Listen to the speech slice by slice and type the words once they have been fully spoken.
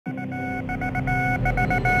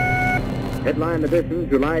Headline edition,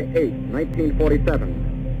 July 8,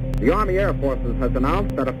 1947. The Army Air Forces has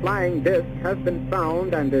announced that a flying disc has been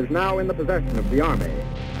found and is now in the possession of the Army.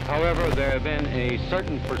 However, there have been a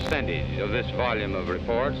certain percentage of this volume of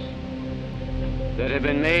reports that have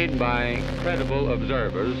been made by credible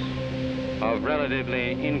observers of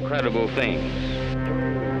relatively incredible things.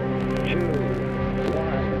 2, 1,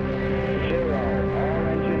 0, all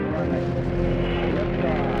engine running.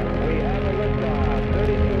 Liftoff. We have a liftoff.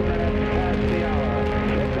 32 minutes past the hour.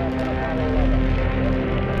 Liftoff on Apollo 11.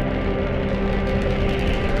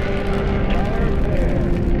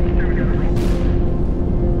 Tower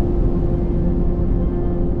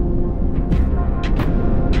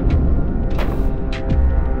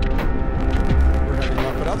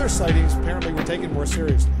clear. But other sightings apparently were taken more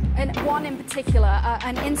seriously. And one in particular,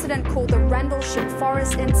 an incident called the Rendlesham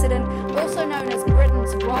Forest Incident, also known as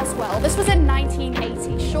Britain's Roswell. This was in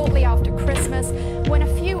 1980, shortly after Christmas, when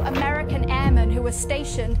a few American airmen who were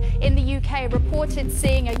stationed in the UK reported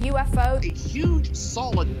seeing a UFO. A huge,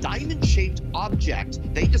 solid, diamond-shaped object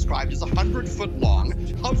they described as 100 foot long,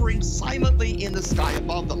 hovering silently in the sky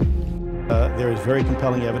above them. There is very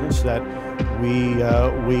compelling evidence that we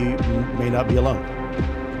may not be alone,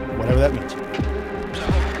 whatever that means.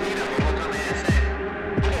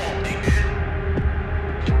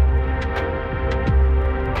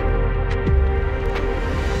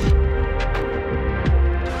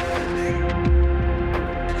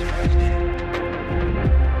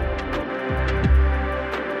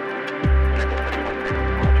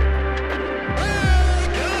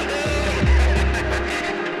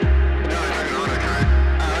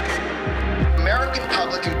 American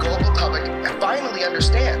public and global public finally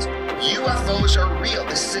understands UFOs are real.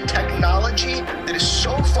 This is a technology that is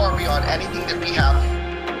so far beyond anything that we have.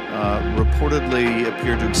 Reportedly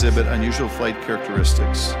appear to exhibit unusual flight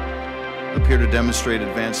characteristics, appear to demonstrate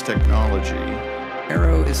advanced technology.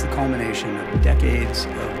 ARROW is the culmination of decades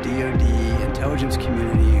of DoD, intelligence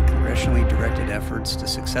community, and congressionally directed efforts to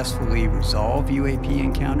successfully resolve UAP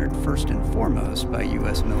encountered first and foremost by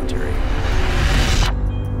U.S. military.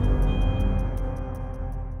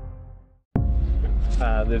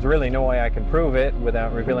 There's really no way I can prove it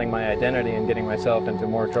without revealing my identity and getting myself into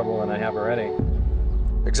more trouble than I have already.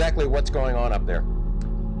 Exactly what's going on up there?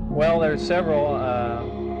 Well, there's several,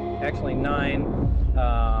 actually 9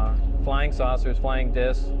 flying saucers, flying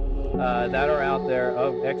discs that are out there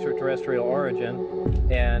of extraterrestrial origin,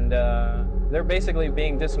 and they're basically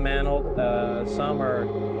being dismantled. Some are,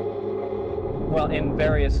 well, in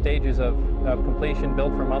various stages of completion,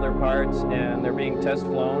 built from other parts, and they're being test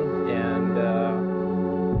flown and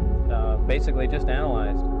basically just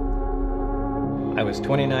analyzed. I was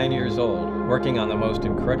 29 years old, working on the most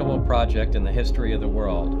incredible project in the history of the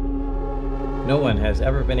world. No one has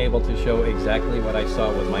ever been able to show exactly what I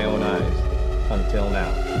saw with my own eyes, until now.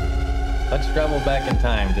 Let's travel back in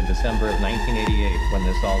time to December of 1988, when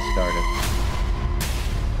this all started.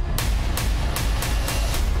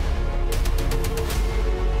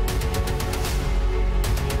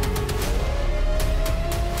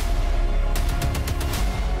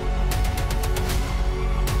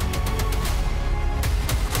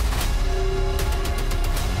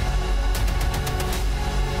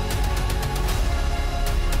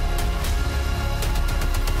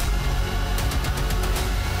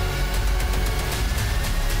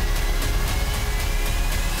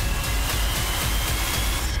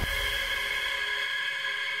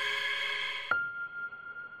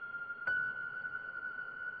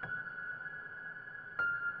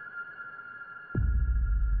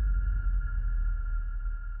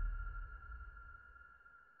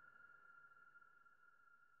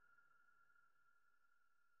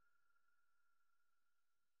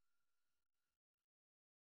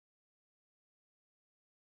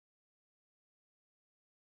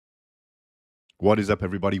 What is up,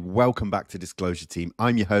 everybody? Welcome back to Disclosure Team.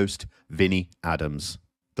 I'm your host, Vinny Adams.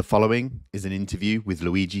 The following is an interview with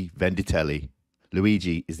Luigi Vendittelli.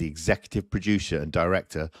 Luigi is the executive producer and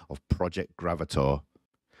director of Project Gravitaur.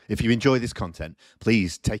 If you enjoy this content,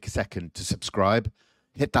 please take a second to subscribe,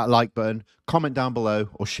 hit that like button, comment down below,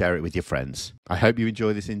 or share it with your friends. I hope you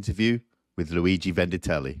enjoy this interview with Luigi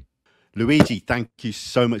Vendittelli. Luigi, thank you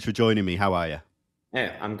so much for joining me. How are you?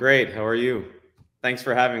 Hey, I'm great. How are you? Thanks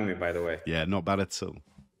for having me, by the way. Yeah, not bad at all.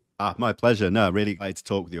 My pleasure. No, really glad to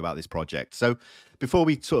talk with you about this project. So before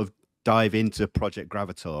we sort of dive into Project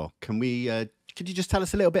Gravitaur, could you just tell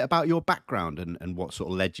us a little bit about your background and what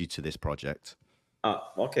sort of led you to this project?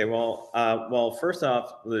 Okay, well, first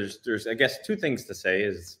off, there's I guess 2 things to say.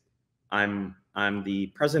 Is I'm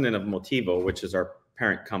the president of Motivo, which is our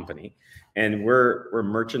parent company, and we're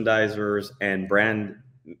merchandisers and brand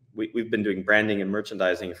we've been doing branding and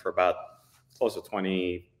merchandising for about close to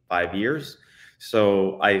 25 years.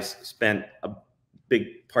 So I spent a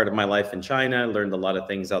big part of my life in China, learned a lot of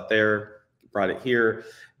things out there, brought it here.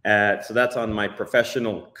 So that's on my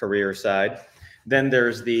professional career side. Then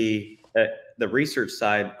there's the research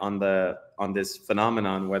side on this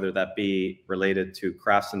phenomenon, whether that be related to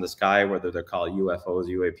crafts in the sky, whether they're called UFOs,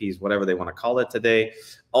 UAPs, whatever they want to call it today,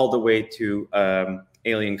 all the way to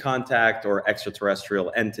alien contact or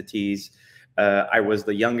extraterrestrial entities. I was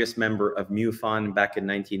the youngest member of MUFON back in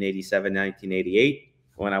 1987, 1988,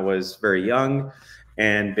 when I was very young,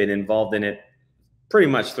 and been involved in it pretty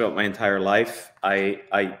much throughout my entire life.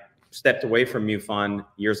 I stepped away from MUFON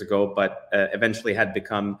years ago, but eventually had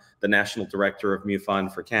become the national director of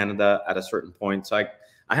MUFON for Canada at a certain point. So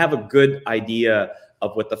I have a good idea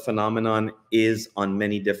of what the phenomenon is on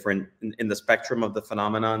many different, in the spectrum of the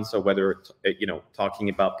phenomenon. So whether, talking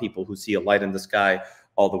about people who see a light in the sky,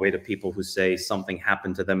 all the way to people who say something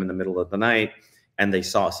happened to them in the middle of the night and they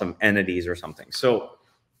saw some entities or something. So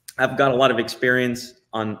I've got a lot of experience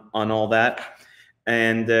on all that,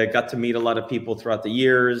 and got to meet a lot of people throughout the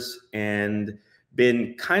years, and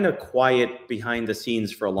been kind of quiet behind the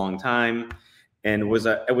scenes for a long time. And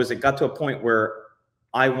it got to a point where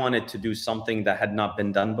I wanted to do something that had not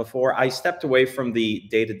been done before. I stepped away from the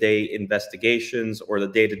day-to-day investigations or the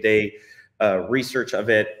day-to-day research of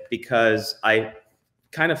it, because I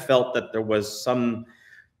kind of felt that there was some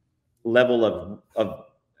level of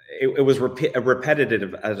it was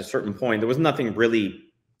repetitive at a certain point. There was nothing really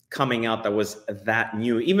coming out that was that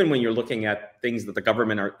new. Even when you're looking at things that the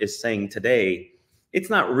government is saying today, it's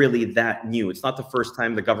not really that new. It's not the first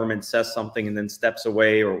time the government says something and then steps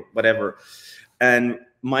away or whatever. And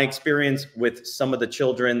my experience with some of the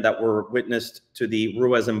children that were witnessed to the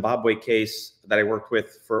Rua, Zimbabwe case that I worked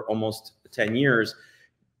with for almost 10 years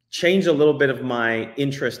changed a little bit of my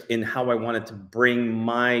interest in how I wanted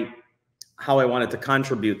to how I wanted to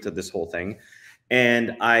contribute to this whole thing.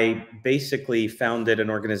 And I basically founded an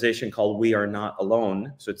organization called We Are Not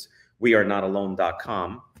Alone. So it's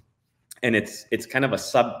wearenotalone.com. And it's kind of a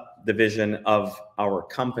subdivision of our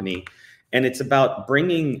company. And it's about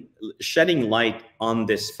shedding light on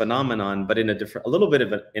this phenomenon, but in a little bit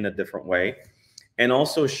in a different way. And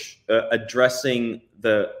also addressing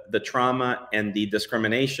the trauma and the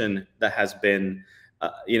discrimination that has been,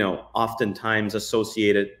 oftentimes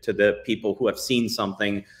associated to the people who have seen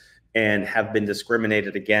something and have been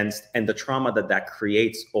discriminated against, and the trauma that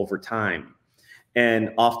creates over time.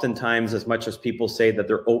 And oftentimes, as much as people say that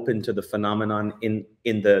they're open to the phenomenon in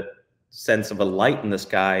the sense of a light in the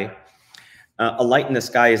sky, a light in the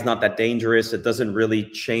sky is not that dangerous. It doesn't really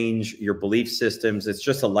change your belief systems. It's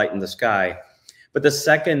just a light in the sky. But the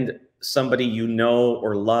second somebody you know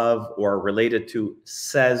or love or are related to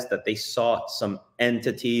says that they saw some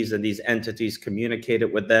entities and these entities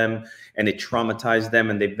communicated with them and it traumatized them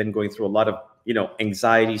and they've been going through a lot of,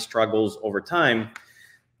 anxiety struggles over time,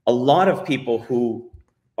 a lot of people who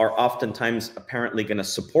are oftentimes apparently going to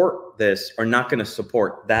support this are not going to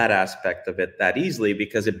support that aspect of it that easily,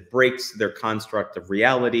 because it breaks their construct of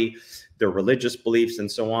reality, their religious beliefs,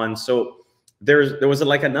 and so on. So there was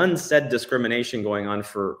like an unsaid discrimination going on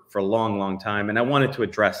for a long, long time. And I wanted to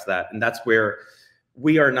address that. And that's where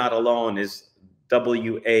We Are Not Alone is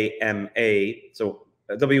W-A-M-A. So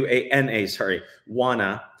W-A-N-A, sorry,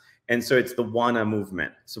 WANA. And so it's the WANA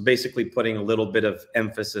movement. So basically putting a little bit of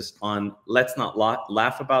emphasis on, let's not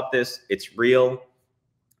laugh about this. It's real.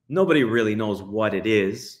 Nobody really knows what it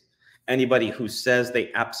is. Anybody who says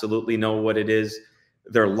they absolutely know what it is,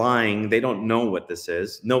 they're lying. They don't know what this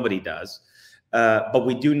is. Nobody does. But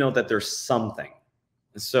we do know that there's something.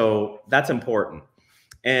 So that's important.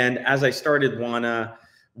 And as I started WANA,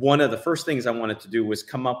 one of the first things I wanted to do was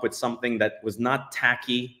come up with something that was not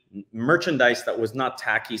tacky, merchandise that was not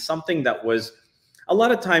tacky, something that was, a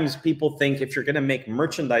lot of times people think if you're going to make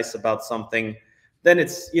merchandise about something, then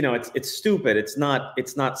it's, it's stupid. It's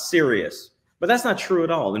not serious. But that's not true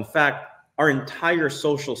at all. In fact, our entire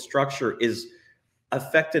social structure is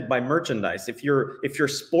affected by merchandise. If your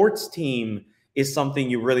sports team is something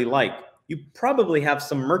you really like, you probably have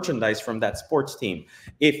some merchandise from that sports team.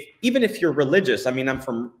 Even if you're religious, I mean,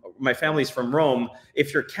 my family's from Rome.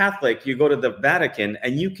 If you're Catholic, you go to the Vatican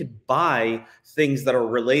and you could buy things that are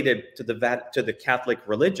related to the Catholic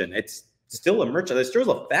religion. It's still a merchandise. There's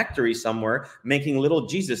a factory somewhere making little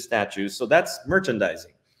Jesus statues. So that's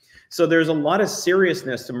merchandising. So there's a lot of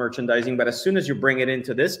seriousness to merchandising, but as soon as you bring it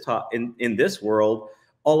into this in this world,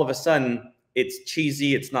 all of a sudden it's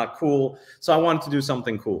cheesy, it's not cool. So I wanted to do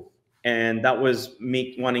something cool. And that was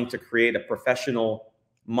me wanting to create a professional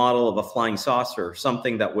model of a flying saucer,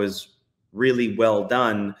 something that was really well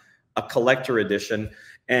done, a collector edition.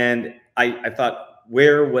 And I thought,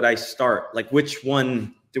 where would I start? Like, which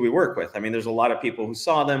one do we work with? I mean, there's a lot of people who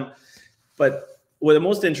saw them, but what the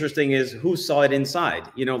most interesting is who saw it inside,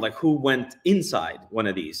 you know, like who went inside one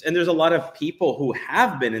of these. And there's a lot of people who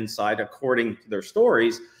have been inside according to their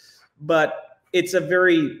stories, but it's a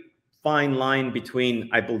very fine line between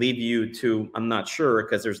I believe you to I'm not sure,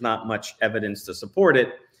 because there's not much evidence to support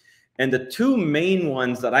it. And the two main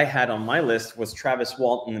ones that I had on my list was Travis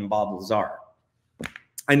Walton and Bob Lazar.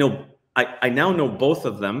 I now know both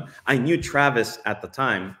of them. I knew Travis at the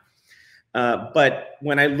time. But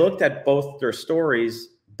when I looked at both their stories,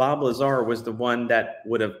 Bob Lazar was the one that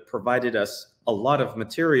would have provided us a lot of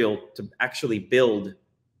material to actually build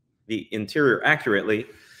the interior accurately.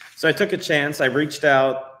 So I took a chance. I reached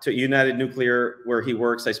out to United Nuclear, where he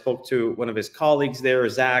works. I spoke to one of his colleagues there,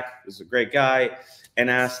 Zach, who's a great guy, and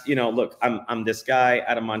asked, you know, look, I'm this guy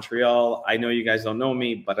out of Montreal. I know you guys don't know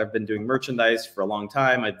me, but I've been doing merchandise for a long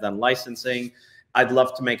time. I've done licensing. I'd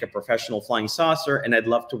love to make a professional flying saucer, and I'd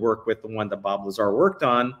love to work with the one that Bob Lazar worked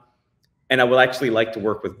on. And I would actually like to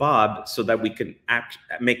work with Bob so that we can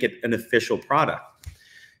make it an official product.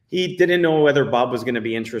 He didn't know whether Bob was going to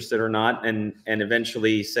be interested or not, and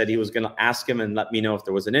eventually said he was going to ask him and let me know if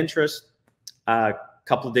there was an interest. A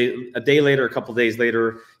couple of days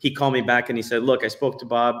later, he called me back and he said, look, I spoke to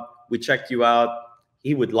Bob. We checked you out.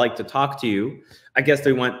 He would like to talk to you. I guess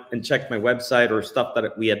they went and checked my website or stuff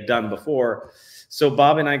that we had done before. So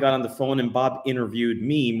Bob and I got on the phone, and Bob interviewed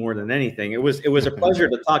me more than anything. It was a pleasure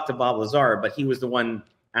to talk to Bob Lazar, but he was the one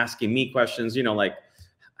asking me questions, you know, like,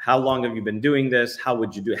 how long have you been doing this? How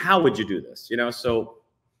would you do this? You know, so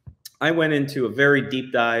I went into a very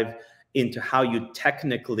deep dive into how you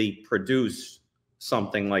technically produce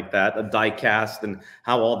something like that, a die cast, and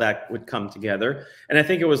how all that would come together. And I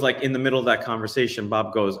think it was like in the middle of that conversation,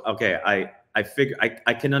 Bob goes, okay, I figure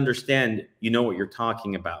I can understand, you know what you're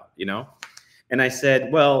talking about, you know? And I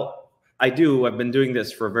said, well, I do. I've been doing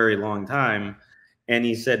this for a very long time. And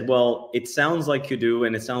he said, well, it sounds like you do,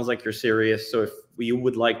 and it sounds like you're serious. So if you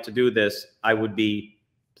would like to do this, I would be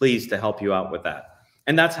pleased to help you out with that.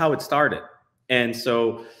 And that's how it started. And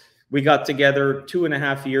so we got together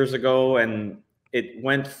 2.5 years ago, and it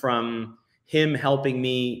went from him helping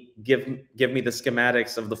me give me the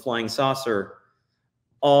schematics of the flying saucer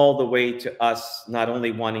all the way to us not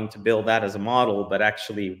only wanting to build that as a model, but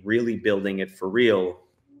actually really building it for real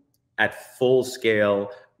at full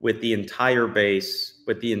scale with the entire base,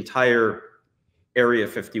 with the entire Area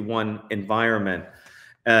 51 environment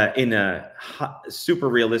in a super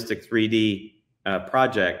realistic 3D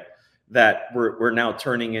project that we're now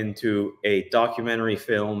turning into a documentary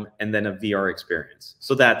film and then a VR experience.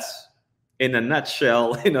 So that's, in a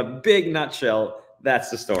nutshell, in a big nutshell,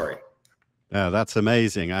 that's the story. Oh, that's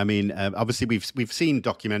amazing. I mean, obviously we've seen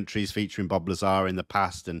documentaries featuring Bob Lazar in the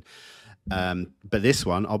past, and but this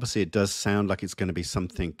one, obviously, it does sound like it's going to be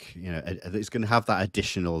something, you know, it's going to have that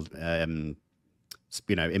additional,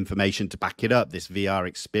 you know, information to back it up. This VR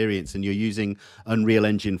experience, and you're using Unreal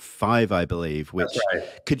Engine 5, I believe. Which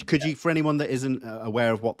could you, for anyone that isn't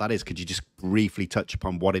aware of what that is, could you just briefly touch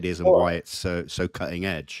upon what it is and why it's so cutting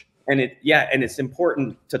edge? And it's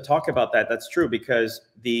important to talk about that. That's true, because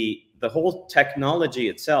the whole technology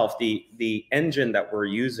itself, the engine that we're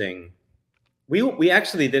using, we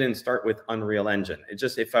actually didn't start with Unreal Engine. It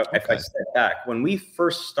just, if I step back, when we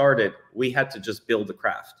first started, we had to just build the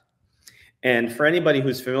craft. And for anybody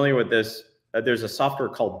who's familiar with this, there's a software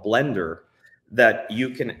called Blender that you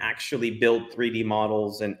can actually build 3D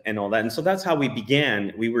models and all that. And so that's how we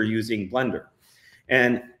began. We were using Blender.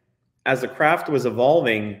 And as the craft was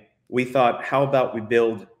evolving, we thought, how about we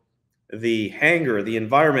build the hangar, the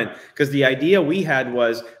environment? Because the idea we had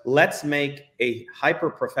was, let's make a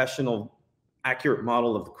hyper-professional, accurate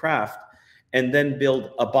model of the craft and then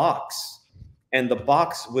build a box. And the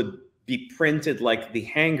box would be printed like the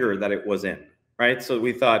hangar that it was in, right? So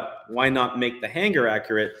we thought, why not make the hangar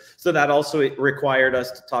accurate? So that also required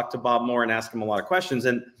us to talk to Bob more and ask him a lot of questions.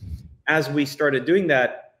 And as we started doing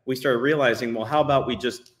that, we started realizing, well, how about we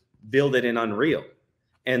just build it in Unreal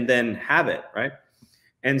and then have it, right?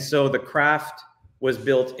 And so the craft was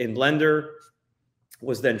built in Blender,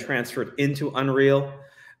 was then transferred into Unreal.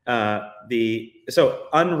 So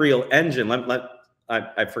Unreal Engine,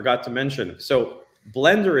 I forgot to mention. So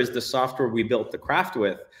Blender is the software we built the craft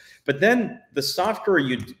with, but then the software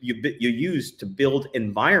you use to build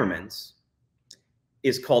environments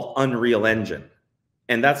is called Unreal Engine.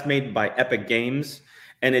 And that's made by Epic Games.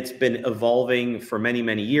 And it's been evolving for many,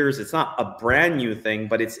 many years. It's not a brand new thing,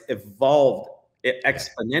 but it's evolved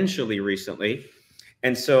exponentially recently.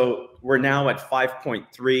 And so we're now at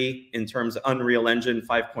 5.3 in terms of Unreal Engine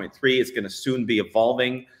 5.3. It's going to soon be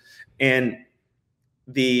evolving. And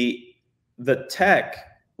the tech,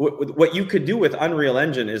 what you could do with Unreal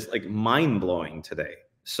Engine is like mind-blowing today.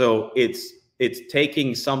 So it's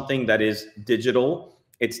taking something that is digital.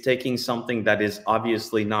 It's taking something that is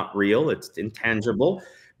obviously not real. It's intangible,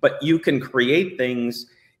 but you can create things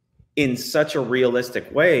in such a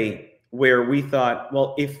realistic way where we thought,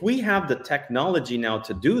 well, if we have the technology now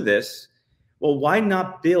to do this, well, why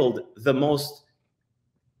not build the most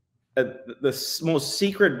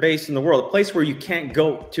secret base in the world, a place where you can't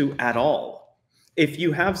go to at all? If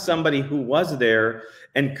you have somebody who was there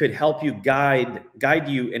and could help you guide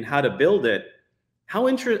you in how to build it,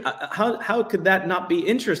 how could that not be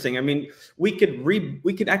interesting? I mean, we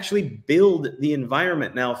could actually build the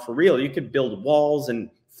environment now for real. You could build walls and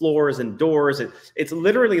floors and doors. It's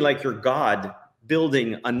literally like your God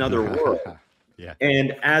building another world. Yeah.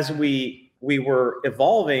 And as we were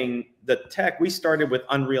evolving the tech, we started with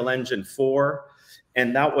Unreal Engine 4,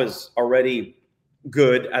 and that was already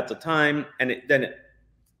good at the time. And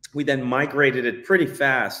we then migrated it pretty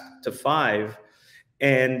fast to 5.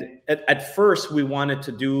 And at first we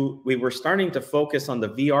were starting to focus on the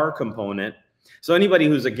VR component. So anybody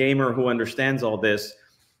who's a gamer who understands all this,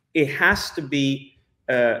 it has to be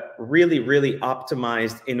really, really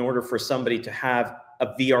optimized in order for somebody to have a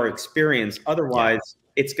VR experience. Otherwise,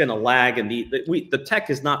 it's going to lag, and the tech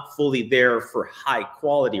is not fully there for high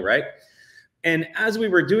quality, right? And as we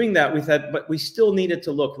were doing that, we thought, but we still needed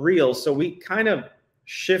to look real. So we kind of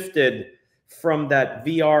shifted from that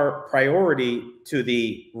VR priority to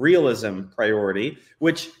the realism priority,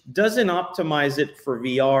 which doesn't optimize it for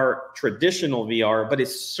VR, traditional VR, but it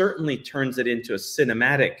certainly turns it into a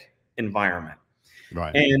cinematic environment.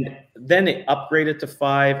 Right. And then it upgraded to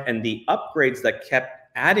 5, and the upgrades that kept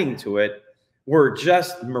adding to it were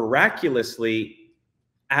just miraculously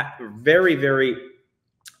very, very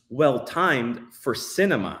well timed for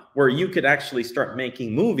cinema, where you could actually start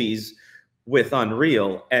making movies with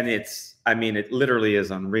Unreal. And it literally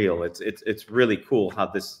is unreal. It's really cool how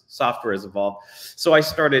this software has evolved. So I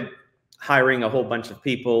started hiring a whole bunch of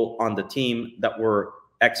people on the team that were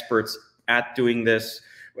experts at doing this.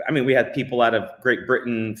 I mean, we had people out of Great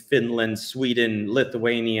Britain, Finland, Sweden,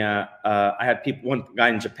 Lithuania. I had one guy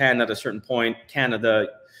in Japan at a certain point, Canada.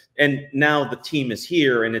 And now the team is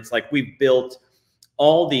here, and it's like we've built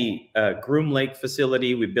all the Groom Lake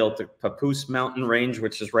facility. We built the Papoose Mountain Range,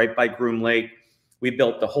 which is right by Groom Lake. We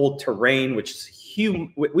built the whole terrain, which is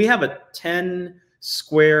huge. We have a 10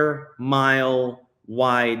 square mile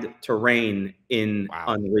wide terrain in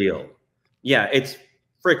Unreal. Yeah, it's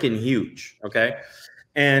freaking huge, okay?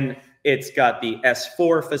 And it's got the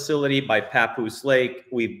S4 facility by Papoose Lake.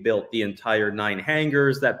 We've built the entire 9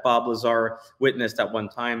 hangars that Bob Lazar witnessed at one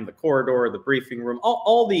time, the corridor, the briefing room,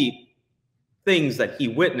 all the things that he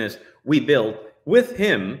witnessed, we built with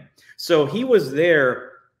him. So he was there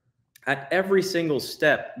at every single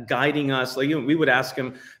step, guiding us. Like, we would ask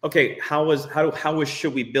him, okay, how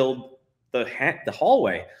should we build the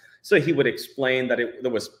hallway? So he would explain that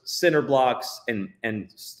there was cinder blocks and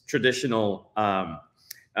traditional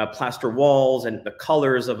plaster walls and the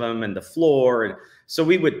colors of them and the floor. And so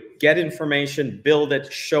we would get information, build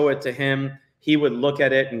it, show it to him. He would look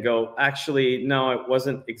at it and go, actually, no, it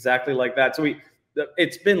wasn't exactly like that. So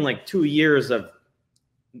it's been like 2 years of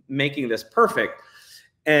making this perfect.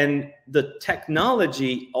 And the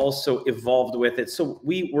technology also evolved with it. So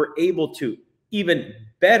we were able to even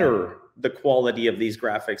better the quality of these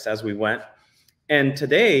graphics as we went. And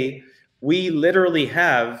today we literally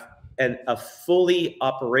have a fully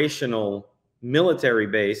operational military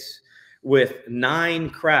base with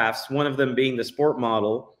 9 crafts, one of them being the sport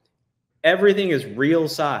model. Everything is real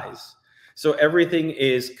size. So everything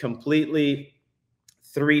is completely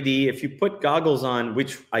 3D. If you put goggles on,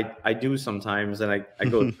 which I do sometimes, and I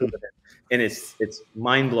go through it, and it's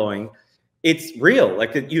mind-blowing. It's real.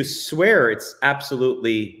 Like, you swear it's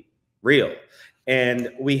absolutely real. And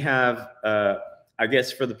we have, I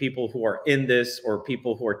guess, for the people who are in this, or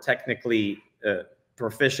people who are technically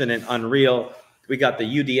proficient in Unreal, we got the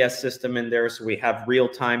UDS system in there. So we have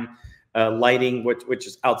real-time lighting, which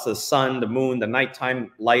is out to the sun, the moon, the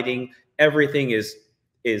nighttime lighting. Everything is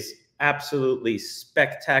absolutely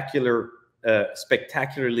spectacularly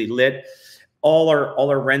lit. All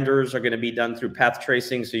our renders are going to be done through path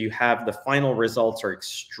tracing, so you have the final results are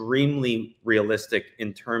extremely realistic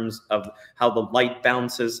in terms of how the light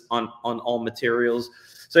bounces on all materials.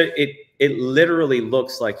 So it literally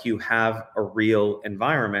looks like you have a real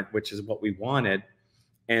environment, which is what we wanted.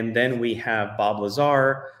 And then we have Bob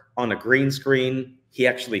Lazar on a green screen He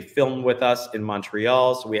actually filmed with us in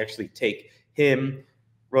Montreal. So we actually take him,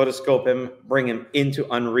 rotoscope him, bring him into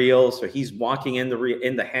Unreal. So he's walking in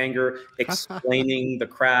the hangar, explaining the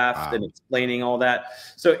craft and explaining all that.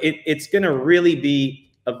 So it's going to really be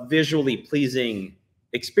a visually pleasing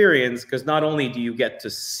experience, because not only do you get to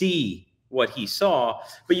see what he saw,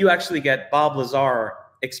 but you actually get Bob Lazar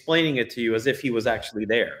explaining it to you as if he was actually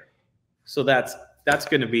there. So that's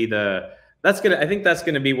going to be I think that's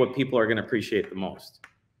going to be what people are going to appreciate the most.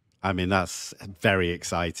 I mean, that's very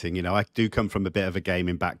exciting. You know, I do come from a bit of a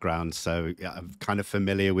gaming background, so I'm kind of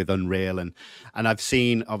familiar with Unreal, and I've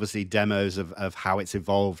seen obviously demos of how it's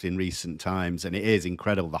evolved in recent times, and it is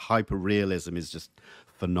incredible. The hyper realism is just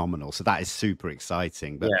phenomenal. So that is super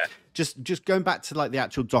exciting. But yeah. just going back to like the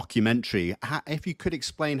actual documentary, if you could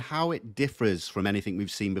explain how it differs from anything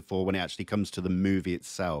we've seen before when it actually comes to the movie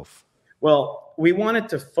itself. Well, we wanted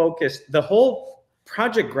to focus the whole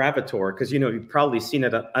Project Gravitaur, because, you know, you've probably seen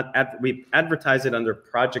it. We advertise it under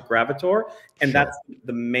Project Gravitaur, and that's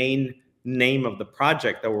the main name of the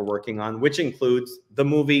project that we're working on, which includes the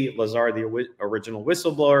movie Lazar, the original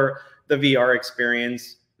whistleblower, the VR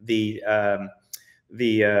experience, the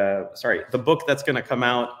book that's going to come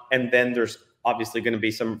out, and then there's obviously going to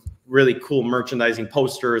be some really cool merchandising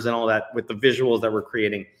posters and all that with the visuals that we're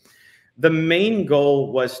creating. The main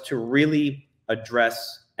goal was to really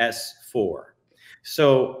address S4.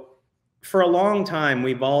 So for a long time,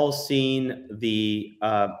 we've all seen the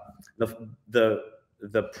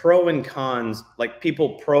pro and cons, like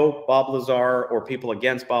people pro Bob Lazar or people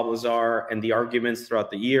against Bob Lazar, and the arguments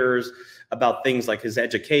throughout the years about things like his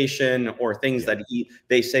education, or things that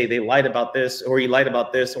they say they lied about this, or he lied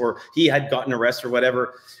about this, or he had gotten arrested or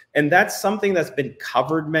whatever. And that's something that's been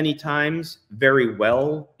covered many times very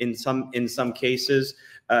well in some cases.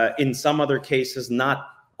 In some other cases, not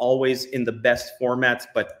always in the best formats,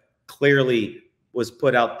 but clearly was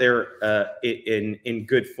put out there in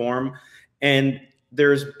good form. And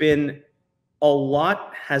there's been a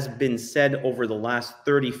lot has been said over the last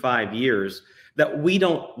 35 years that we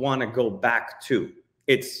don't want to go back to.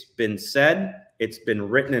 It's been said, it's been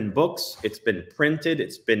written in books, it's been printed,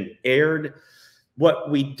 it's been aired. What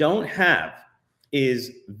we don't have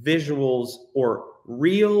is visuals or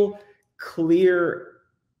real clear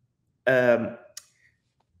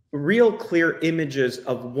images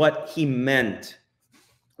of what he meant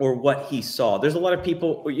or what he saw. There's a lot of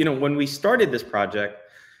people, you know, when we started this project,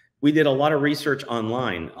 we did a lot of research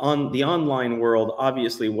online. On the online world,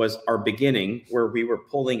 obviously, was our beginning, where we were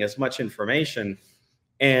pulling as much information,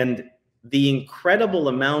 and the incredible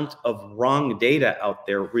amount of wrong data out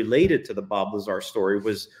there related to the Bob Lazar story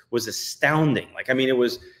was astounding. Like, I mean, it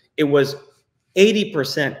was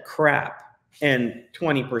 80% crap and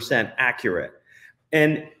 20% accurate.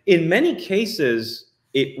 And in many cases,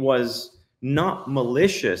 it was not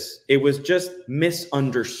malicious. It was just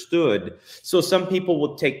misunderstood. So some people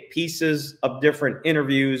would take pieces of different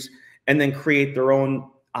interviews and then create their own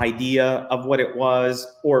idea of what it was.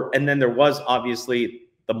 And then there was obviously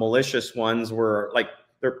the malicious ones where, like,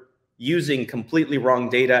 they're using completely wrong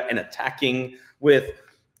data and attacking with,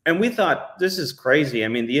 and we thought, this is crazy. I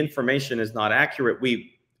mean, the information is not accurate.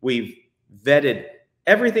 We've vetted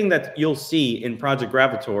everything that you'll see in Project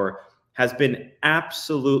Gravitaur has been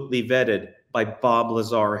absolutely vetted by Bob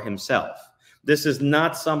Lazar himself. This is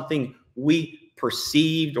not something we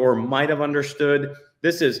perceived or might have understood.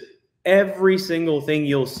 This is every single thing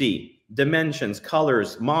you'll see: dimensions,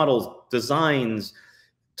 colors, models, designs,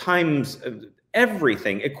 times,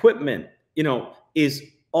 everything, equipment, you know, is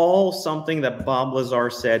all something that Bob Lazar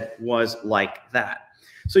said was like that.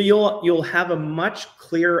 So you'll have a much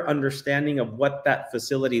clearer understanding of what that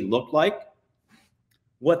facility looked like,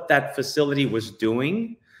 what that facility was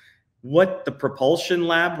doing, what the propulsion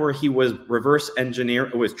lab where he was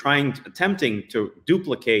attempting to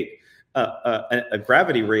duplicate a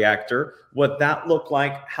gravity reactor, what that looked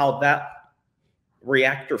like, how that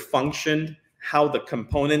reactor functioned, how the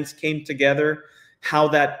components came together,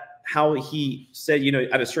 how he said, you know,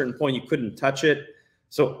 at a certain point you couldn't touch it.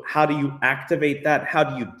 So how do you activate that? How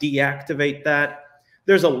do you deactivate that?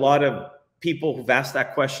 There's a lot of people who've asked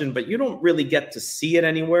that question, but you don't really get to see it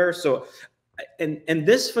anywhere. So, and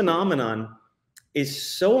this phenomenon is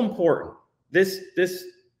so important. This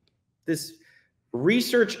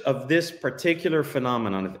research of this particular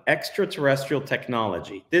phenomenon of extraterrestrial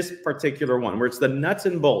technology, this particular one, where it's the nuts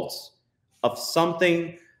and bolts of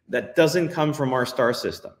something that doesn't come from our star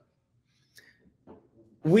system.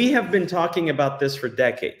 We have been talking about this for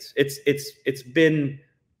decades. It's been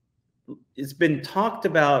talked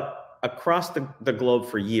about across the globe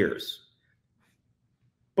for years.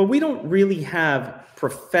 but we don't really have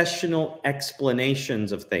professional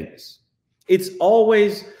explanations of things. It's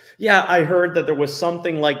always, yeah, I heard that there was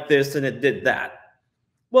something like this and it did that.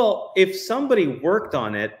 Well, if somebody worked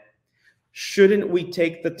on it, shouldn't we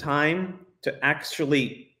take the time to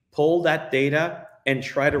actually pull that data and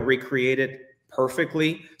try to recreate it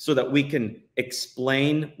perfectly so that we can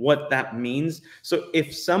explain what that means? So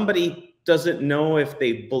if somebody doesn't know if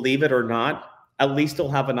they believe it or not, at least they'll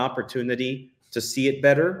have an opportunity to see it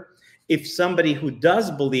better. If somebody who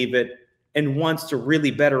does believe it and wants to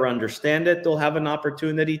really better understand it, they'll have an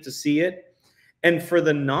opportunity to see it. And for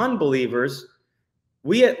the non-believers,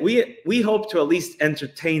 we hope to at least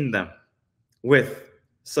entertain them with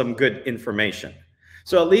some good information.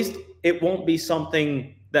 So at least it won't be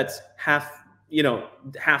something that's half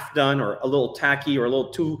done or a little tacky or a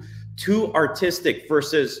little too artistic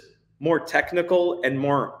versus more technical and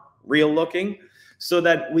more real looking, so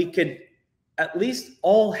that we could at least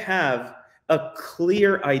all have a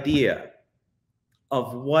clear idea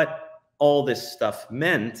of what all this stuff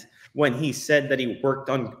meant when he said that he worked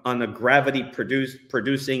on a gravity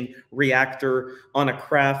producing reactor on a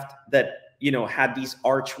craft that, had these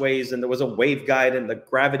archways and there was a waveguide and the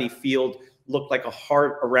gravity field looked like a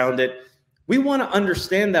heart around it. We want to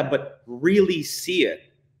understand that, but really see it,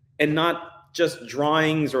 and not just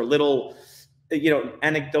drawings or little,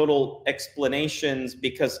 anecdotal explanations,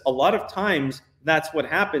 because a lot of times that's what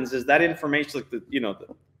happens, is that information, like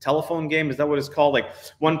the telephone game, is that what it's called? Like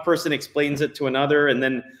one person explains it to another and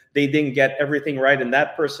then they didn't get everything right and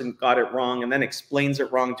that person got it wrong and then explains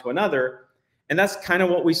it wrong to another. And that's kind of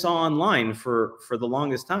what we saw online for the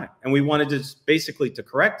longest time. And we wanted to basically to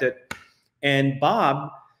correct it. And Bob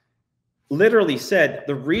literally said,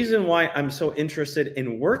 the reason why I'm so interested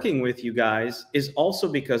in working with you guys is also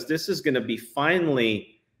because this is going to be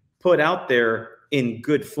finally put out there in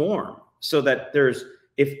good form, so that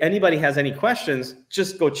if anybody has any questions,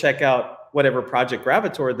 just go check out whatever Project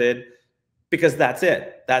Gravitaur did, because that's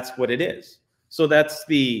it. That's what it is. So that's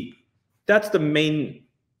the main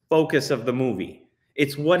focus of the movie.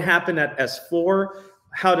 It's what happened at S4.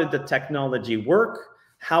 How did the technology work?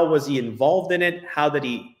 How was he involved in it? How did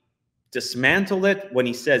he dismantle it? When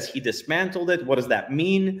he says he dismantled it, what does that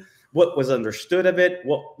mean? What was understood of it?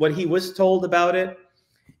 What he was told about it?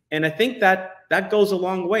 And I think that goes a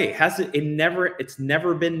long way. It's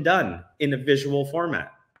never been done in a visual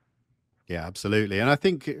format. Yeah, absolutely. And I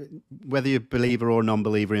think whether you're a believer or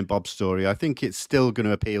non-believer in Bob's story, I think it's still going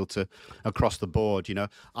to appeal to across the board.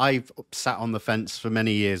 I've sat on the fence for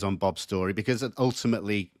many years on Bob's story because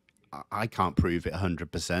ultimately I can't prove it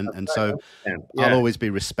 100%. And so I'll always be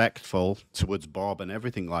respectful towards Bob and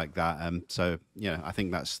everything like that. So, I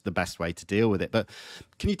think that's the best way to deal with it. But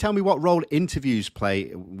can you tell me what role interviews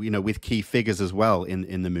play, with key figures as well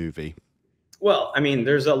in the movie? Well,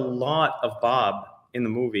 there's a lot of Bob in the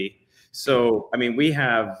movie. So, we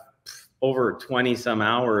have over 20 some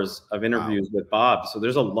hours of interviews with Bob. So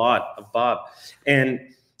there's a lot of Bob. And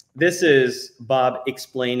this is Bob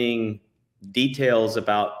explaining details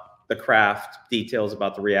about the craft, details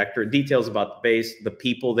about the reactor, details about the base, the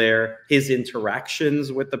people there, his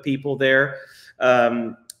interactions with the people there,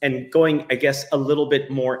 and going, I guess, a little bit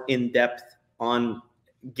more in depth on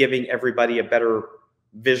giving everybody a better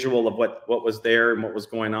visual of what was there and what was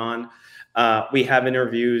going on. We have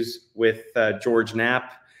interviews with George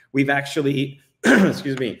Knapp. We've actually,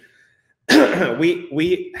 excuse me,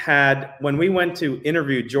 we had, when we went to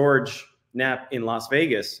interview George Knapp in Las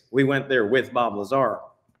Vegas, we went there with Bob Lazar.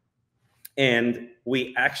 And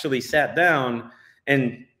we actually sat down,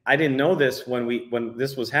 and I didn't know this when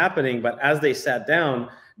this was happening, but as they sat down,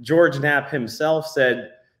 George Knapp himself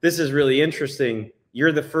said, "This is really interesting.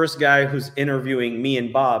 You're the first guy who's interviewing me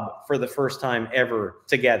and Bob for the first time ever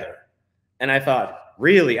together." And I thought,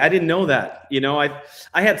 really? I didn't know that.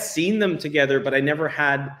 I had seen them together, but I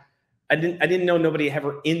didn't know nobody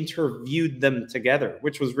ever interviewed them together,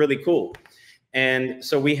 which was really cool. And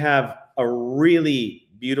so we have a really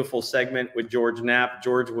beautiful segment with George Knapp.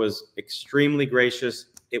 George was extremely gracious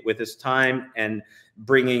with his time and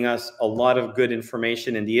bringing us a lot of good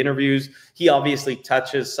information in the interviews. He obviously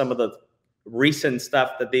touches some of the recent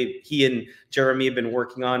stuff that he and Jeremy have been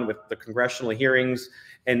working on with the congressional hearings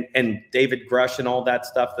and David Grush and all that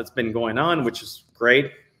stuff that's been going on, which is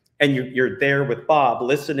great. And you're there with Bob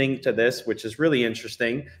listening to this, which is really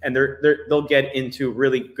interesting. And they'll get into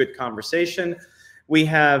really good conversation. We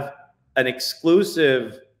have an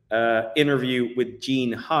exclusive interview with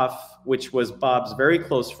Gene Huff, which was Bob's very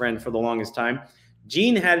close friend for the longest time.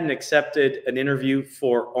 Gene hadn't accepted an interview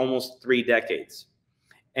for almost 3 decades.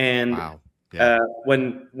 And wow. Yeah.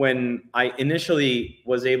 When I initially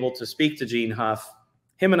was able to speak to Gene Huff,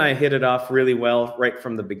 him and I hit it off really well right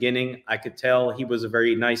from the beginning. I could tell he was a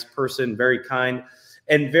very nice person, very kind,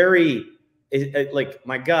 and very, like,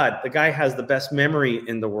 my God, the guy has the best memory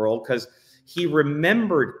in the world because he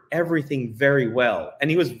remembered everything very well.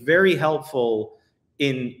 And he was very helpful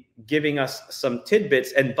in giving us some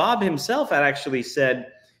tidbits. And Bob himself had actually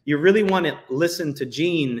said, you really want to listen to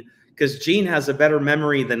Gene because Gene has a better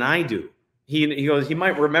memory than I do. He goes, he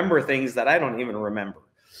might remember things that I don't even remember,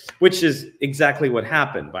 which is exactly what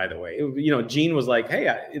happened, by the way. Gene was like,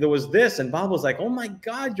 hey, there was this. And Bob was like, oh my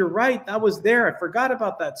God, you're right. That was there. I forgot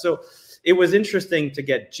about that. So it was interesting to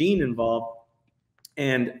get Gene involved.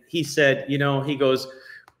 And he said, he goes,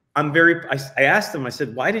 I asked him, I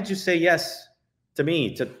said, why did you say yes to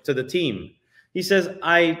me, to the team? He says,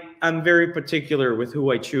 I'm very particular with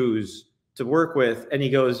who I choose to work with. And he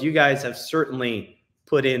goes, you guys have certainly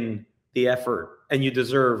put in the effort and you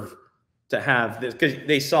deserve to have this, because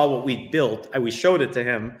they saw what we built and we showed it to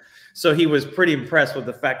him. So he was pretty impressed with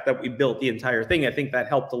the fact that we built the entire thing. I think that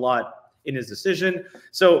helped a lot in his decision.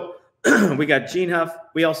 So we got Gene Huff.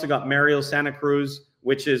 We also got Mario Santa Cruz,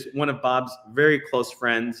 which is one of Bob's very close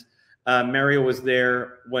friends. Mario was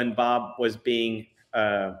there when Bob was being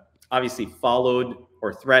obviously followed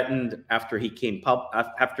or threatened after he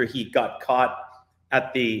after he got caught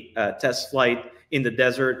at the test flight in the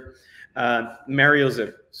desert. Mario's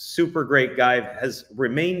a super great guy, has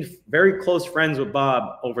remained very close friends with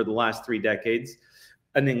Bob over the last 3 decades.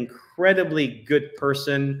 An incredibly good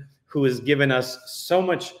person who has given us so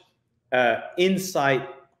much inside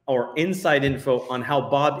info on how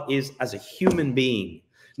Bob is as a human being,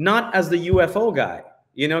 not as the UFO guy,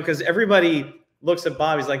 because everybody looks at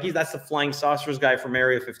Bob, he's like, that's the flying saucers guy from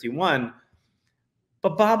Area 51.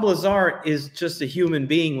 But Bob Lazar is just a human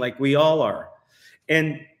being like we all are.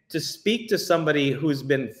 And to speak to somebody who's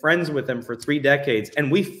been friends with him for 3 decades,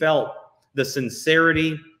 and we felt the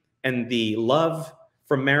sincerity and the love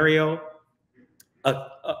from Mario,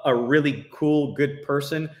 a really cool, good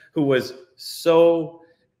person who was so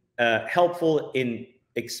helpful in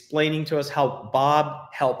explaining to us how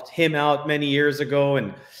Bob helped him out many years ago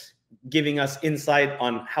and giving us insight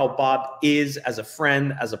on how Bob is as a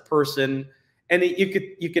friend, as a person. And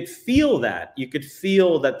you could feel that. You could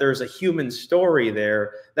feel that there's a human story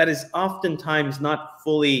there that is oftentimes not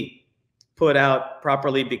fully put out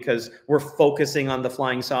properly because we're focusing on the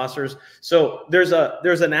flying saucers. So there's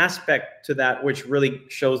an aspect to that which really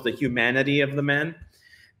shows the humanity of the man.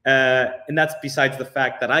 And that's besides the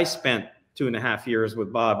fact that I spent 2.5 years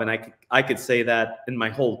with Bob, and I could say that, and my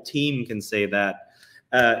whole team can say that.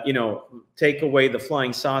 Take away the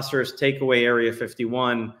flying saucers, take away Area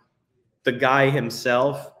 51. The guy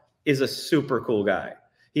himself is a super cool guy.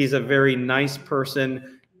 He's a very nice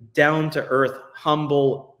person, down to earth,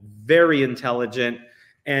 humble, very intelligent.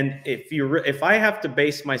 And if I have to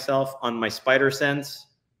base myself on my spider sense,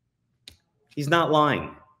 he's not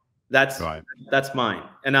lying. That's right. That's mine.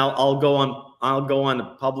 And I'll go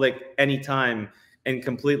on public anytime and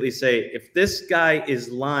completely say, if this guy is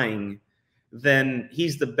lying, then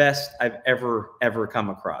he's the best I've ever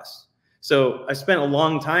come across. So I spent a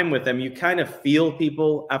long time with him. You kind of feel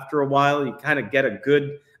people after a while. You kind of get a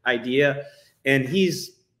good idea, and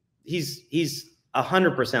he's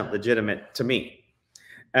 100% legitimate to me.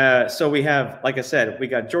 So we have, like I said, we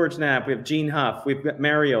got George Knapp, we have Gene Huff, we've got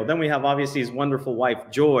Mario. Then we have obviously his wonderful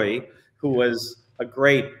wife Joy, who was a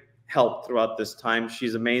great help throughout this time.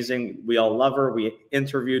 She's amazing. We all love her. We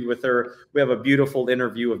interviewed with her. We have a beautiful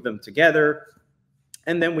interview of them together,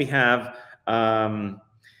 and then we have.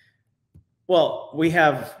 Well, we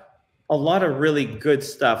have a lot of really good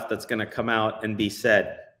stuff that's going to come out and be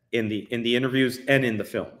said in the interviews and in the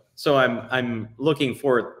film. So I'm looking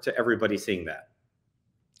forward to everybody seeing that.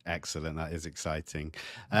 Excellent. That is exciting.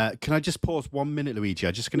 Can I just pause 1 minute, Luigi?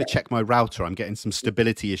 I'm just going to check my router. I'm getting some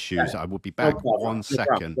stability issues. I will be back 1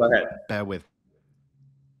 second. Go ahead. Bear with.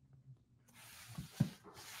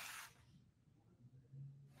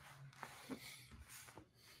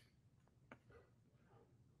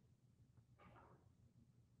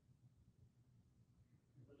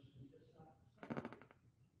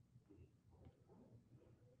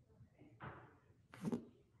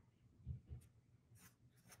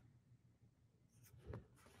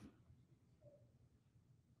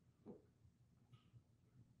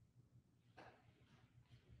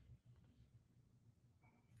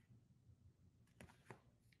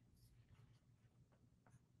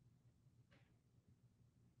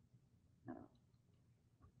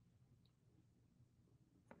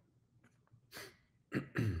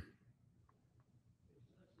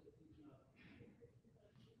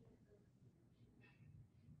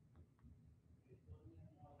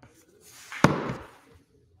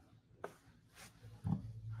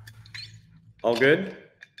 All good?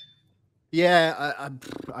 Yeah,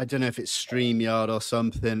 I don't know if it's StreamYard or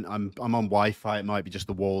something. I'm on Wi-Fi. It might be just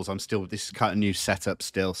the walls. This is kind of new setup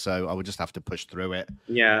still, so I would just have to push through it.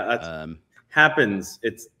 Yeah, that happens.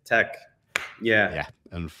 It's tech. Yeah. Yeah,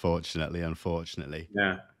 unfortunately.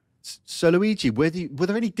 Yeah. So Luigi, were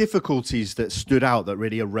there any difficulties that stood out that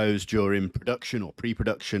really arose during production or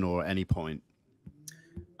pre-production or at any point?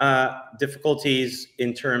 Difficulties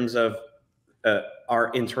in terms of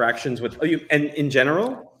our interactions with and in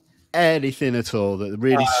general? Anything at all that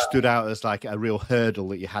really stood out as like a real hurdle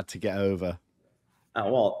that you had to get over?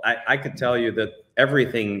 Well, I could tell you that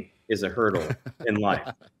everything is a hurdle in life.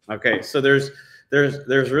 Okay, so there's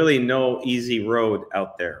really no easy road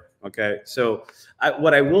out there. Okay, so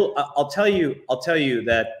I'll tell you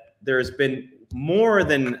that there's been more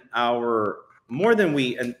than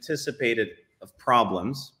we anticipated of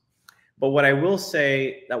problems. But what I will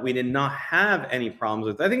say that we did not have any problems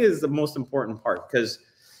with, I think is the most important part, because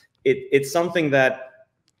it's something that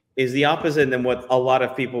is the opposite than what a lot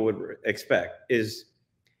of people would expect. Is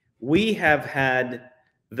we have had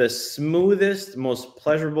the smoothest, most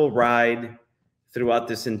pleasurable ride throughout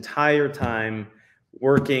this entire time,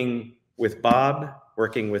 working with Bob,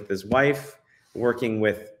 working with his wife, working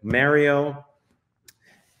with Mario,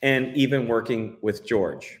 and even working with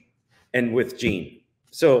George and with Gene.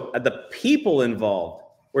 So the people involved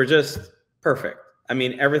were just perfect. I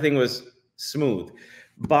mean, everything was smooth.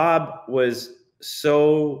 Bob was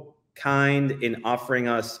so kind in offering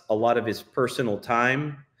us a lot of his personal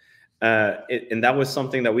time. And that was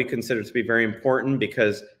something that we considered to be very important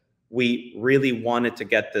because we really wanted to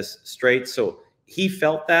get this straight. So he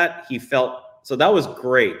felt that. So that was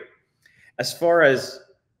great. As far as,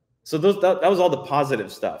 so that was all the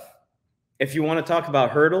positive stuff. If you want to talk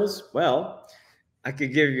about hurdles, well, I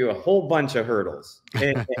could give you a whole bunch of hurdles.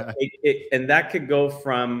 And that could go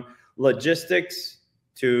from logistics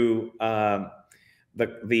to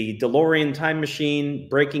the DeLorean time machine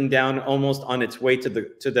breaking down almost on its way to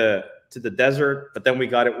the desert, but then we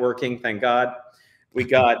got it working, thank God.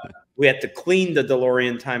 We had to clean the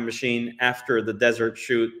DeLorean time machine after the desert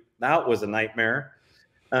shoot. That was a nightmare.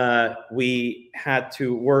 We had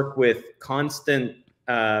to work with constant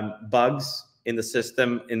bugs in the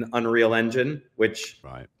system in Unreal Engine, which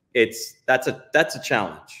that's a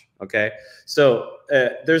challenge. Okay, so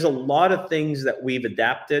there's a lot of things that we've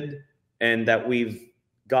adapted and that we've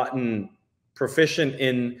gotten proficient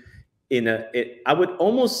in I would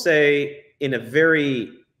almost say in a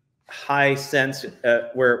very high sense,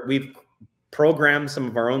 where we've programmed some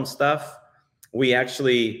of our own stuff. We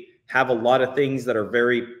actually have a lot of things that are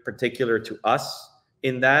very particular to us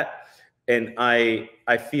in that, and I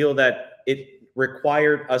feel that it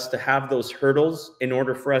required us to have those hurdles in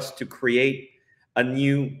order for us to create a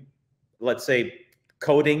new, let's say,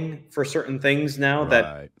 coding for certain things now.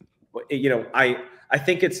 That, you know, I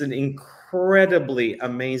think it's an incredibly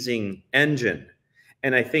amazing engine,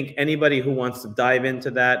 and I think anybody who wants to dive into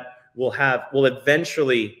that will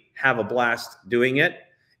eventually have a blast doing it.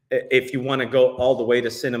 If you want to go all the way to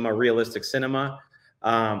cinema, realistic cinema,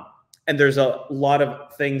 and there's a lot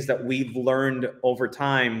of things that we've learned over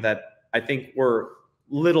time that I think were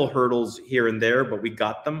little hurdles here and there, but we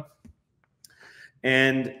got them.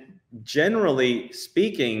 And generally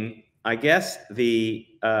speaking, I guess the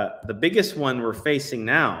biggest one we're facing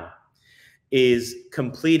now is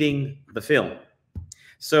completing the film.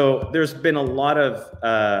 So there's been a lot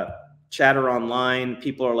of chatter online.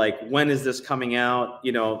 People are like, when is this coming out?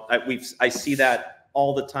 You know, I see that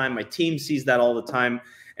all the time. My team sees that all the time.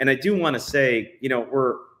 And I do want to say, you know,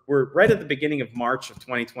 we're right at the beginning of March of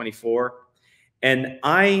 2024. And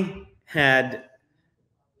I had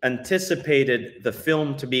anticipated the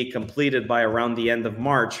film to be completed by around the end of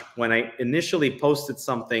March when I initially posted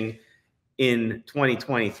something in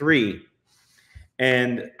 2023.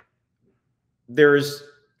 And there's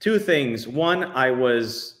two things. One, I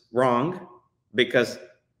was wrong because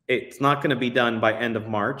it's not going to be done by end of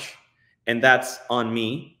March, and that's on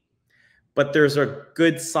me. But there's a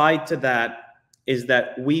good side to that, is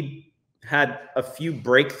that we had a few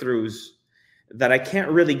breakthroughs that I can't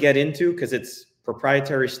really get into because it's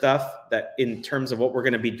proprietary stuff, that in terms of what we're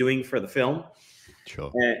going to be doing for the film.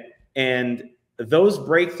 Sure. And those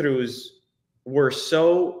breakthroughs were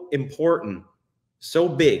so important, so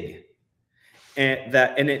big, and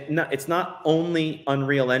it's not only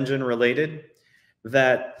Unreal Engine related,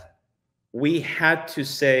 that we had to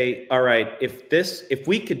say, all right, if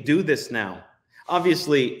we could do this now,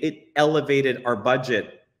 obviously it elevated our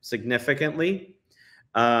budget significantly,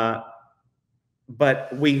 but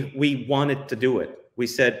we wanted to do it. We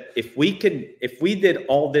said, if we did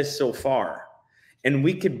all this so far, and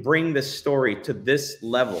we could bring this story to this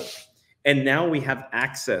level. And now we have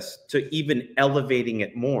access to even elevating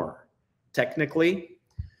it more. Technically,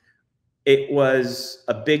 it was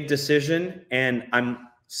a big decision, and I'm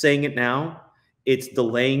saying it now, it's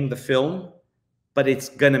delaying the film, but it's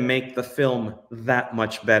going to make the film that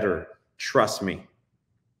much better. Trust me.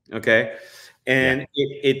 Okay. And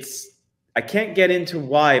it's, I can't get into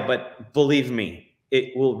why, but believe me,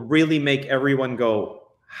 it will really make everyone go,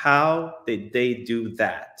 how did they do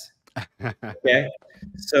that? Okay.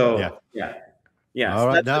 So yeah. All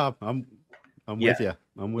right. No, I'm with you.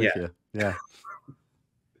 I'm with you. Yeah.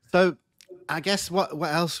 So I guess what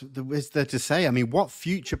else is there to say? I mean, what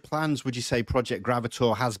future plans would you say Project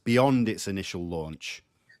Gravitaur has beyond its initial launch?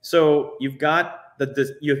 So you've got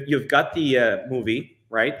you've got the movie,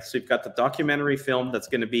 right? So you've got the documentary film that's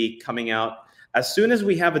going to be coming out as soon as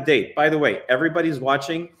we have a date. By the way, everybody's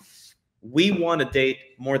watching. We want a date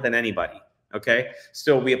more than anybody. Okay.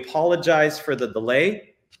 So we apologize for the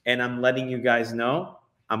delay, and I'm letting you guys know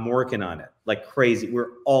I'm working on it like crazy.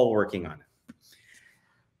 We're all working on it.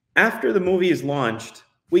 After the movie is launched,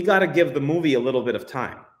 we got to give the movie a little bit of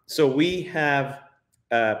time. So we have,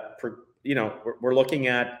 we're looking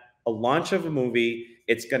at a launch of a movie.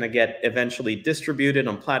 It's going to get eventually distributed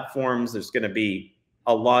on platforms. There's going to be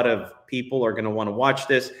a lot of people are going to want to watch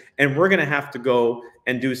this, and we're going to have to go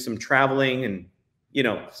and do some traveling and,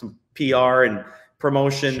 some PR and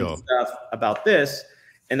promotion and stuff about this.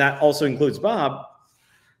 And that also includes Bob.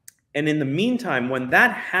 And in the meantime, when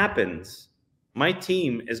that happens, my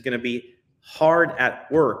team is going to be hard at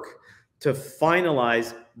work to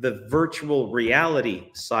finalize the virtual reality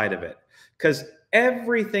side of it. Because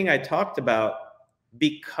everything I talked about,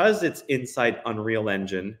 because it's inside Unreal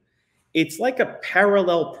Engine, it's like a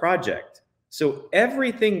parallel project. So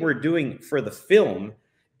everything we're doing for the film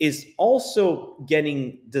is also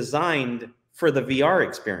getting designed for the VR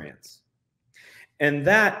experience. And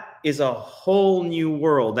that is a whole new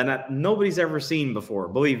world that nobody's ever seen before.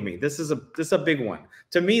 Believe me, this is a big one.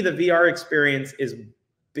 To me, the VR experience is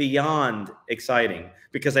beyond exciting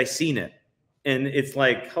because I've seen it. And it's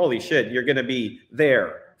like, holy shit, you're going to be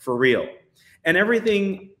there for real. And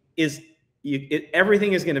everything is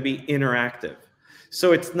going to be interactive.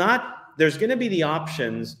 So it's not, there's going to be the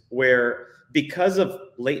options where, because of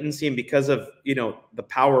latency and because of, the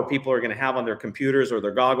power people are going to have on their computers or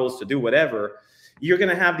their goggles to do whatever, you're going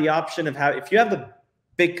to have the option of if you have the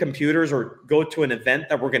big computers or go to an event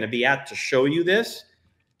that we're going to be at to show you this,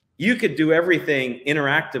 you could do everything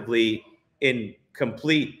interactively in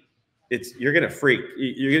complete. You're going to freak.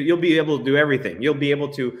 You'll be able to do everything. You'll be able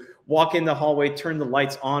to walk in the hallway, turn the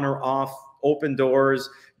lights on or off, open doors,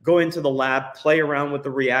 go into the lab, play around with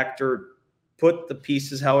the reactor, put the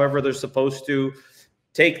pieces however they're supposed to,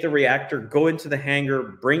 take the reactor, go into the hangar,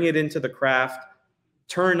 bring it into the craft,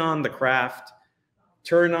 turn on the craft,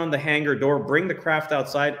 turn on the hangar door, bring the craft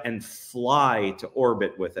outside, and fly to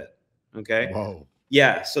orbit with it. Okay? Whoa.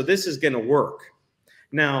 Yeah, so this is going to work.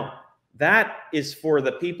 Now, that is for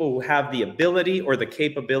the people who have the ability or the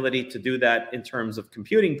capability to do that in terms of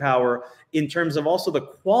computing power, in terms of also the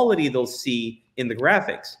quality they'll see in the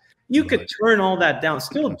graphics. You could turn all that down,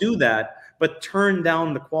 still do that, but turn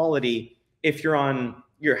down the quality if you're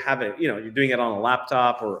you're doing it on a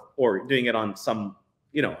laptop or doing it on some,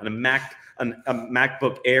 on a Mac, a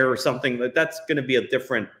MacBook Air or something. That's going to be a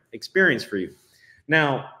different experience for you.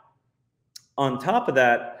 Now, on top of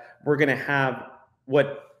that, we're going to have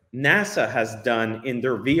what NASA has done in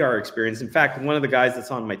their VR experience. In fact, one of the guys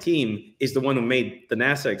that's on my team is the one who made the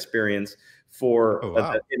NASA experience for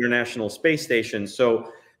the International Space Station.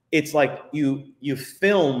 So it's like you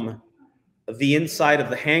film the inside of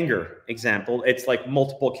the hangar, example. It's like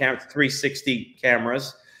multiple cameras, 360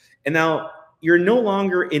 cameras. And now you're no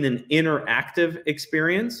longer in an interactive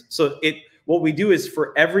experience. So what we do is,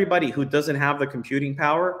 for everybody who doesn't have the computing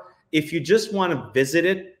power, if you just want to visit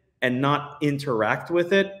it and not interact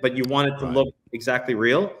with it, but you want it to look exactly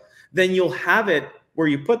real, then you'll have it where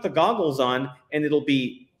you put the goggles on and it'll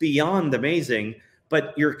be beyond amazing,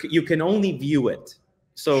 but you can only view it.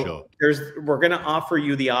 So we're going to offer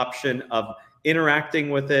you the option of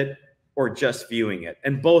interacting with it or just viewing it.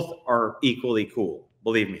 And both are equally cool,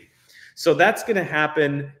 believe me. So that's going to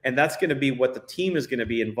happen, and that's going to be what the team is going to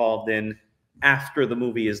be involved in after the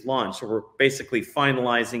movie is launched. So we're basically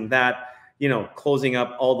finalizing that, closing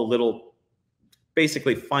up all the little,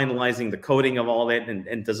 basically finalizing the coding of all that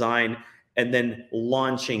and design, and then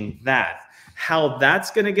launching that. How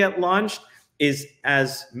that's going to get launched is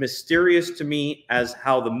as mysterious to me as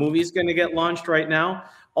how the movie is going to get launched right now.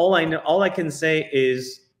 All I can say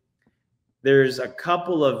is there's a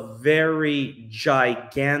couple of very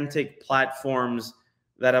gigantic platforms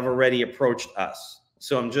that have already approached us.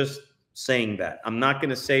 So I'm just saying that. I'm not going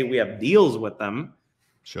to say we have deals with them.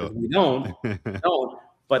 Sure. We don't,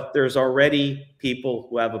 but there's already people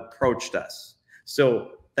who have approached us.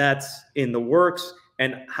 So that's in the works.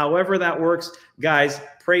 And however that works, guys,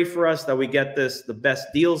 pray for us that we get the best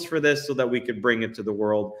deals for this so that we could bring it to the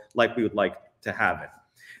world like we would like to have it.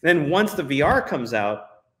 And then once the VR comes out,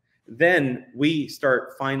 then we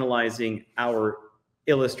start finalizing our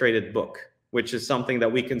illustrated book, which is something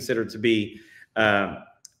that we consider to be,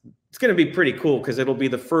 it's going to be pretty cool because it'll be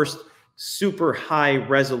the first super high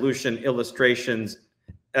resolution illustrations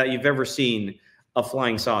that you've ever seen of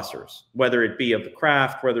flying saucers, whether it be of the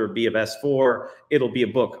craft, whether it be of S4, it'll be a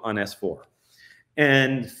book on S4.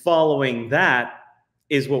 And following that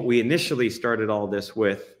is what we initially started all this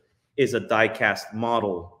with, is a die-cast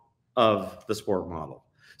model of the sport model.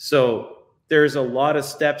 So there's a lot of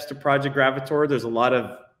steps to Project Gravitaur. There's a lot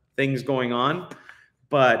of things going on,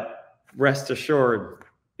 but rest assured,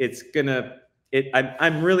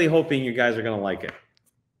 I'm really hoping you guys are going to like it.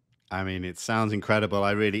 I mean, it sounds incredible.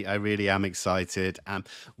 I really am excited.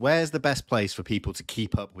 Where's the best place for people to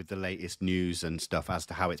keep up with the latest news and stuff as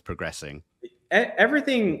to how it's progressing?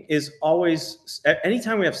 Everything is always,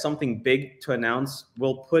 anytime we have something big to announce,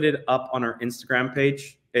 we'll put it up on our Instagram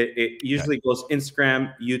page. It usually goes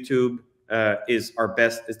Instagram, YouTube is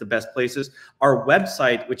the best places. Our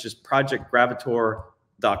website, which is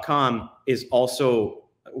projectgravitaur.com, is also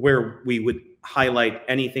where we would highlight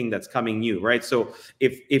anything that's coming new, right? So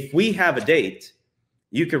if we have a date,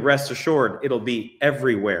 you could rest assured it'll be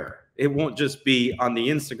everywhere. It won't just be on the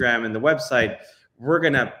Instagram and the website. We're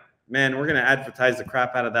gonna advertise the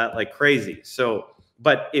crap out of that like crazy. So,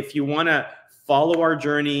 but if you want to follow our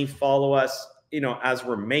journey, follow us, as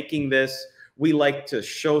we're making this, we like to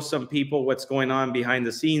show some people what's going on behind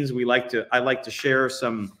the scenes. I like to share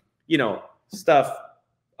some, stuff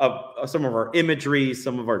of some of our imagery,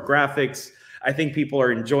 some of our graphics. I think people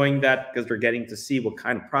are enjoying that because they're getting to see what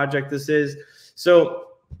kind of project this is. So,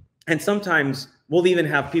 and sometimes we'll even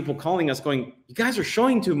have people calling us going, you guys are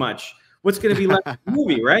showing too much. What's going to be like the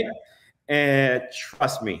movie, right? And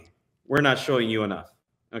trust me, we're not showing you enough.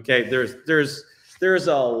 Okay, there's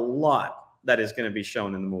a lot that is going to be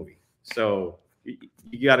shown in the movie. So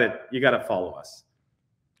you gotta follow us.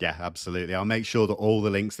 Yeah, absolutely. I'll make sure that all the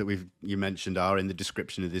links that you mentioned are in the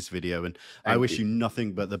description of this video. And I wish you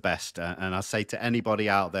nothing but the best. And I say to anybody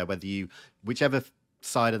out there, whichever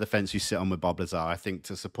side of the fence you sit on with Bob Lazar, I think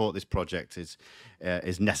to support this project is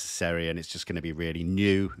necessary, and it's just going to be really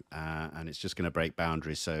new and it's just going to break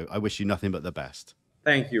boundaries. So I wish you nothing but the best.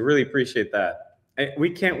 Thank you. Really appreciate that. We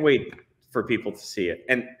can't wait for people to see it.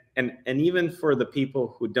 And even for the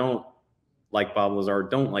people who don't like Bob Lazar,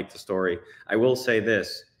 don't like the story, I will say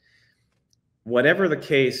this. Whatever the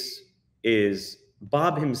case is,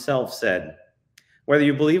 Bob himself said, whether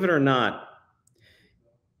you believe it or not,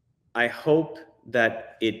 I hope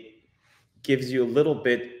that it gives you a little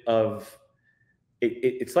bit of,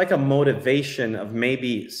 it's like a motivation of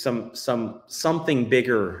maybe something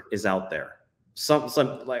bigger is out there. Some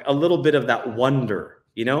like a little bit of that wonder,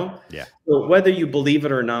 Yeah. So whether you believe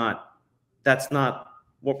it or not,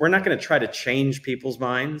 we're not going to try to change people's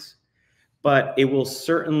minds, but it will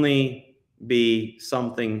certainly be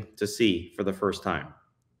something to see for the first time.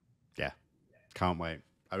 Yeah, can't wait.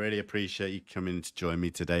 I really appreciate you coming to join me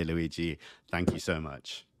today, Luigi. Thank you so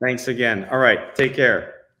much. Thanks again. All right, take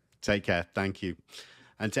care. Take care. Thank you.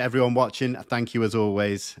 And to everyone watching, thank you as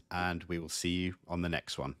always, and we will see you on the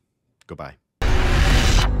next one. Goodbye.